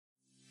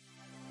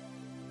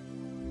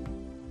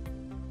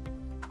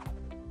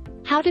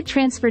How to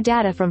transfer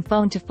data from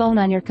phone to phone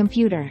on your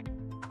computer.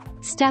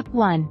 Step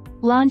 1.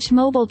 Launch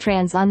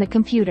MobileTrans on the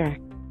computer.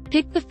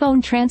 Pick the phone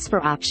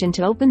transfer option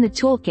to open the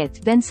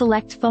toolkit, then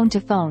select phone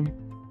to phone.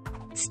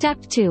 Step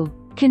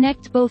 2.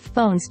 Connect both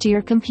phones to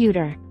your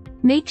computer.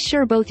 Make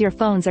sure both your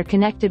phones are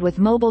connected with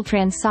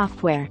MobileTrans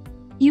software.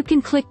 You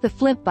can click the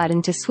flip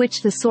button to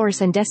switch the source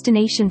and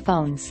destination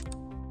phones.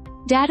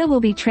 Data will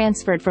be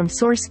transferred from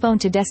source phone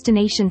to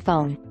destination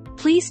phone.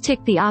 Please tick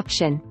the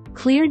option,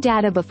 Clear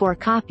Data before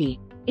copy,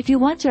 if you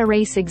want to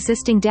erase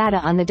existing data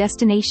on the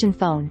destination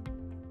phone.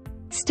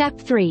 Step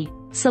 3.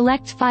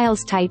 Select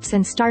Files Types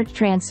and start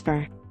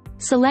transfer.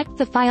 Select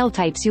the file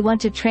types you want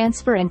to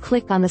transfer and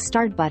click on the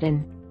Start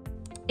button.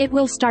 It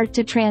will start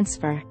to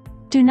transfer.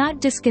 Do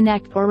not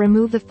disconnect or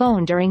remove the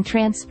phone during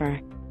transfer.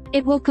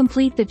 It will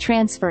complete the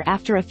transfer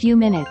after a few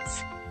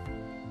minutes.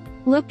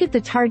 Look at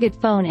the target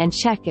phone and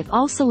check if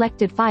all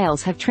selected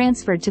files have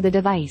transferred to the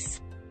device.